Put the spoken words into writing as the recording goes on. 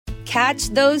Catch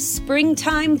those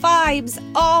springtime vibes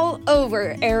all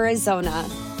over Arizona.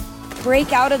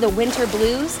 Break out of the winter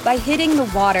blues by hitting the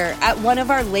water at one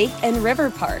of our lake and river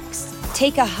parks.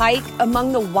 Take a hike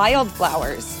among the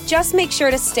wildflowers. Just make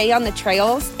sure to stay on the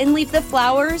trails and leave the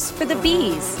flowers for the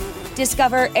bees.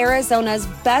 Discover Arizona's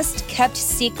best-kept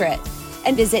secret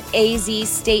and visit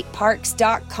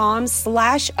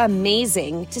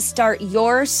azstateparks.com/amazing to start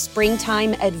your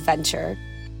springtime adventure.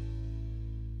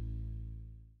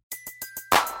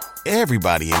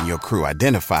 Everybody in your crew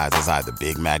identifies as either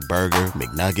Big Mac Burger,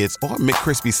 McNuggets, or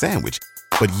McCrispy Sandwich.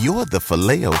 But you're the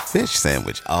Filet-O-Fish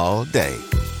Sandwich all day.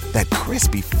 That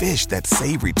crispy fish, that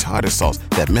savory tartar sauce,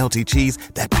 that melty cheese,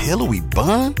 that pillowy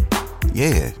bun.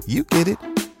 Yeah, you get it.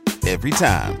 Every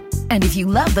time. And if you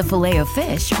love the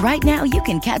Filet-O-Fish, right now you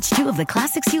can catch 2 of the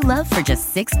classics you love for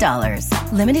just $6.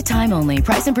 Limited time only.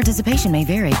 Price and participation may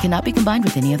vary. Cannot be combined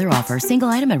with any other offer. Single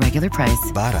item at regular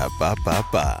price.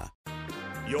 Ba-da-ba-ba-ba.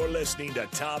 You're listening to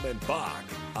Tom and Bock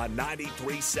on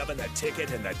 93.7 The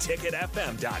Ticket and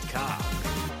theticketfm.com.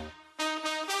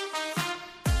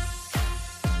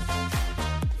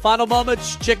 Final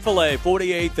moments, Chick-fil-A,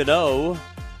 48th-0.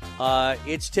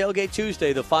 It's Tailgate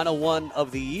Tuesday, the final one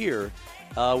of the year,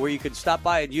 where you can stop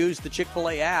by and use the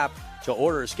Chick-fil-A app to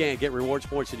order a scan, get rewards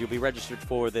points, and you'll be registered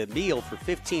for the meal for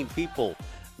 15 people.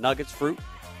 Nuggets, fruit,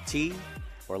 tea,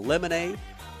 or lemonade.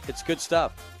 It's good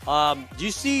stuff. Do you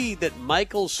see that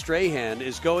Michael Strahan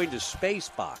is going to space,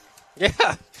 Bock?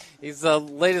 Yeah, he's the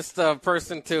latest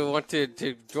person to want to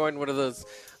join one of those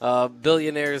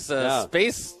billionaires'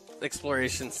 space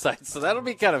exploration sites. So that'll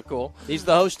be kind of cool. He's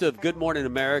the host of Good Morning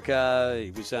America.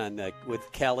 He was on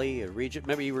with Kelly Regis.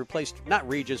 Remember, he replaced not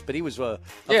Regis, but he was a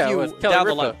few with down Kelly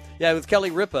the line. Ripa. Yeah, with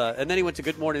Kelly Ripa, and then he went to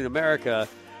Good Morning America.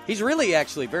 He's really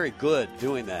actually very good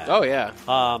doing that. Oh, yeah.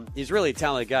 He's really a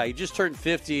talented guy. He just turned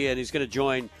 50, and he's going to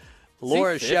join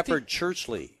Laura Shepard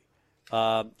Churchley.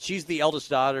 She's the eldest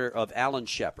daughter of Alan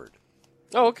Shepard.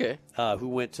 Oh, okay. Who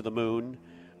went to the moon.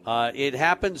 It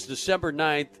happens December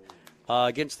 9th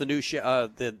against the new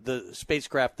the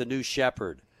spacecraft, the New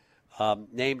Shepard,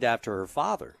 named after her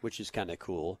father, which is kind of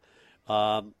cool.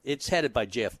 It's headed by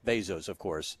Jeff Bezos, of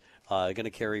course. Going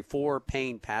to carry 4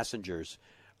 paying passengers.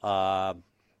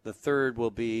 The third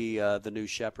will be the New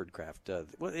Shepard craft.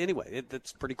 Well, anyway,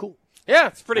 that's pretty cool. Yeah,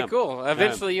 it's pretty cool.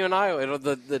 Eventually, you and I,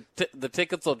 the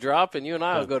tickets will drop, and you and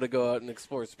I will go out and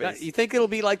explore space. You think it'll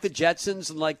be like the Jetsons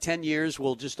in like 10 years?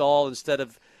 We'll just all, instead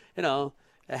of,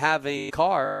 having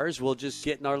cars, we'll just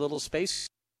get in our little space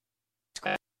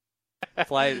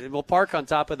fly. We'll park on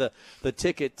top of the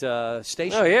ticket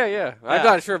station. Oh, yeah. I'm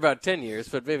not sure about 10 years,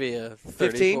 but maybe 30,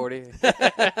 15? 40.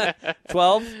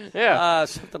 12? Yeah.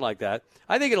 Something like that.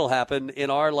 I think it'll happen in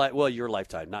our your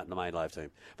lifetime, not in my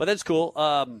lifetime. But that's cool.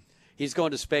 He's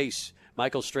going to space,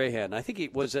 Michael Strahan. I think he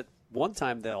was at one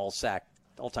time the all-time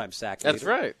sack leader. That's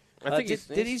right. I think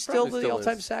did he still the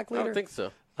all-time sack leader? I don't think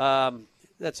so.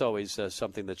 That's always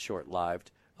something that's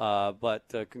short-lived. But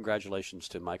congratulations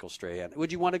to Michael Strahan.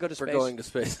 Would you want to go to space? We're going to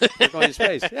space. We're going to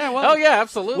space. Yeah, well, oh, yeah,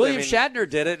 absolutely. William Shatner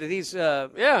did it, and he's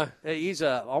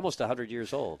almost 100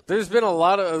 years old. There's been a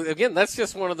lot of, again, that's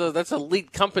just that's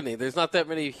elite company. There's not that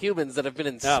many humans that have been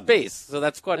in space, so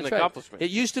that's quite an accomplishment.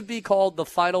 It used to be called the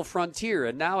Final Frontier,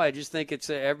 and now I just think it's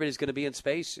everybody's going to be in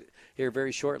space here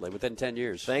very shortly, within 10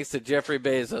 years. Thanks to Jeffrey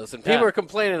Bezos. And people are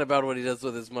complaining about what he does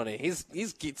with his money. He's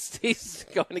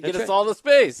going to get us all to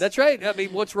space. That's right. I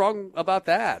mean, what's wrong about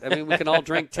that? I mean, we can all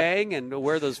drink Tang and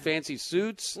wear those fancy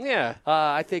suits. Yeah.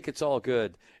 I think it's all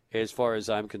good as far as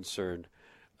I'm concerned.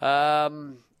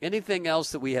 Anything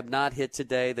else that we have not hit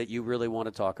today that you really want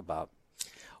to talk about?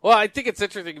 Well, I think it's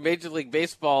interesting. Major League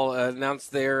Baseball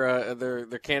announced their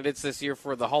candidates this year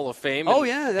for the Hall of Fame. Oh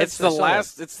yeah, it's the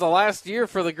last year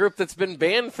for the group that's been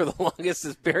banned for the longest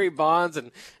is Barry Bonds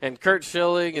and Kurt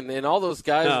Schilling and all those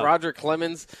guys. Roger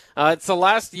Clemens. It's the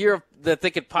last year that they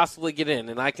could possibly get in,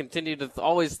 and I continue to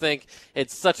always think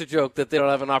it's such a joke that they don't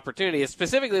have an opportunity,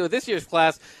 specifically with this year's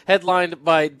class headlined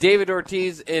by David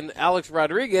Ortiz and Alex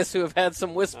Rodriguez, who have had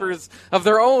some whispers of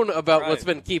their own about what's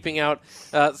been keeping out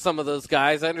some of those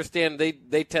guys. I understand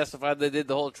they testified, they did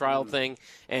the whole trial thing,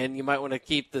 and you might want to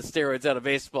keep the steroids out of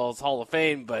baseball's Hall of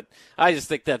Fame, but I just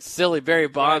think that's silly. Barry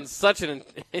Bonds,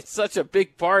 it's such a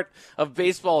big part of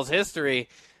baseball's history.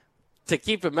 To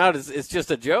keep him out is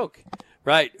just a joke.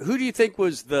 Right. Who do you think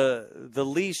was the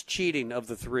least cheating of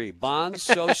the three? Bonds,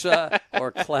 Sosa,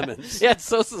 or Clemens? Yeah,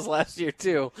 Sosa's last year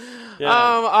too. Yeah.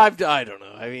 I don't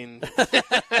know. I mean,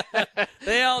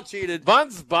 they all cheated.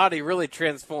 Bonds' body really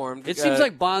transformed. It seems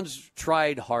like Bonds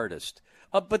tried hardest.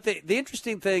 But the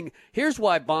interesting thing, here's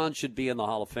why Bonds should be in the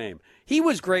Hall of Fame. He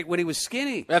was great when he was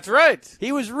skinny. That's right.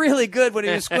 He was really good when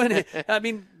he was skinny. I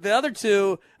mean, the other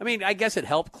two, I guess it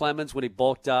helped Clemens when he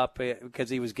bulked up because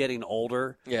he was getting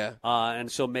older. Yeah.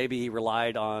 And so maybe he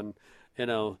relied on,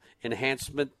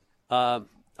 enhancement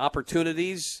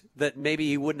opportunities that maybe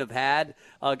he wouldn't have had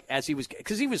as he was,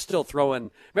 because he was still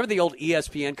throwing. Remember the old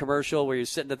ESPN commercial where you're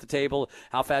sitting at the table,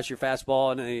 how fast your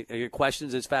fastball, and he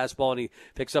questions his fastball, and he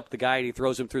picks up the guy and he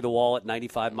throws him through the wall at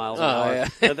 95 miles an hour.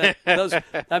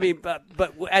 Yeah.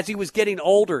 But as he was getting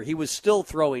older, he was still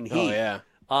throwing heat. Oh,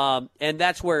 yeah. And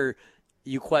that's where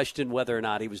you question whether or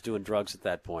not he was doing drugs at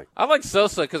that point. I like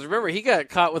Sosa because, remember, he got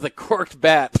caught with a corked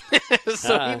bat.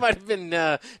 So he might have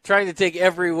been trying to take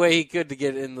every way he could to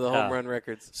get into the home run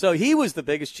records. So he was the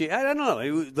biggest cheater. I don't know. He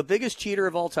was the biggest cheater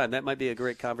of all time. That might be a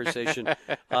great conversation to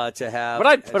have. But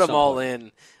I'd put them all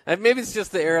in. Maybe it's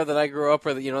just the era that I grew up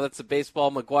with. That's the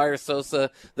baseball, McGuire,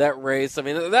 Sosa, that race. I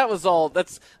mean, that was all.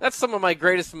 That's some of my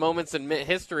greatest moments in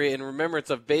history and remembrance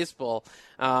of baseball.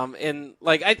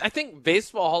 I think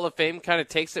Baseball Hall of Fame kind of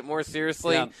takes it more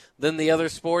seriously than the other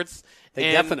sports.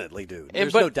 They definitely do.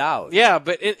 There's no doubt. Yeah,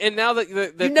 but now that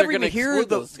you never even hear the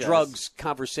those drugs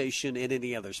conversation in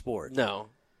any other sport. No,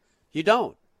 you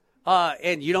don't.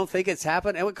 And you don't think it's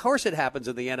happened? And of course it happens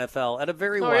in the NFL at a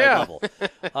very wide level.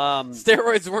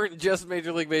 Steroids weren't just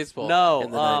Major League Baseball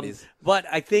in the 90s. But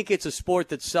I think it's a sport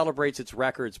that celebrates its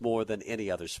records more than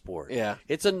any other sport. Yeah.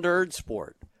 It's a nerd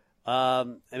sport.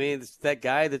 It's that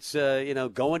guy that's,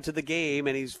 going to the game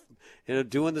and he's,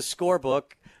 doing the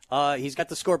scorebook. He's got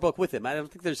the scorebook with him. I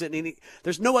don't think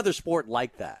there's no other sport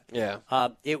like that. Yeah.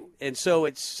 And so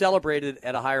it's celebrated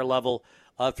at a higher level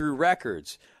through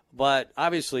records. But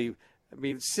obviously,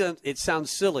 it sounds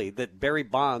silly that Barry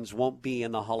Bonds won't be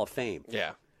in the Hall of Fame.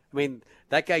 Yeah.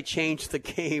 That guy changed the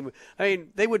game.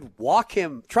 They would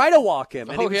try to walk him,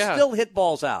 and he would still hit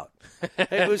balls out.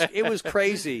 It was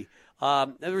crazy.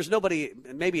 There was nobody,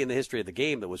 maybe in the history of the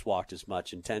game, that was walked as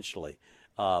much intentionally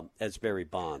as Barry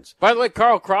Bonds. By the way,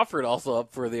 Carl Crawford also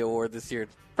up for the award this year.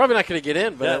 Probably not going to get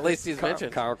in, but at least he's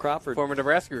mentioned. Carl Crawford. Former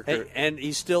Nebraska recruit. And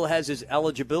he still has his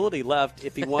eligibility left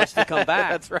if he wants to come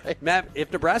back. That's right. Matt,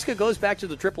 if Nebraska goes back to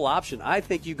the triple option, I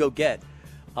think you go get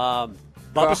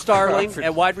Bubba Starling Crawford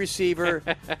at wide receiver,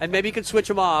 and maybe you can switch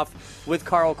him off with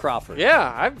Carl Crawford.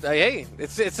 Yeah,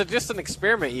 it's just an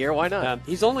experiment year. Why not?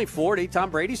 He's only 40.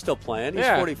 Tom Brady's still playing. He's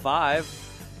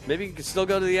 45. Maybe he can still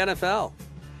go to the NFL.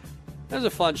 That was a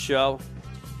fun show,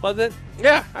 wasn't it?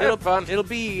 Yeah, it'll be fun. It'll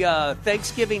be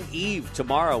Thanksgiving Eve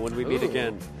tomorrow when we meet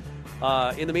again.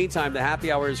 In the meantime, the happy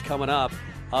hour is coming up.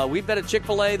 We've been at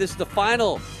Chick-fil-A. This is the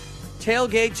final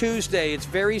Tailgate Tuesday. It's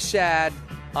very sad,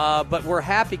 but we're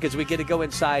happy because we get to go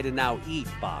inside and now eat,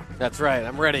 Bock. That's right.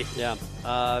 I'm ready. Yeah.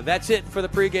 That's it for the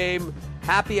pregame.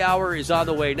 Happy hour is on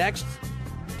the way next.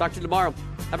 Talk to you tomorrow.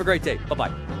 Have a great day.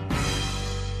 Bye-bye.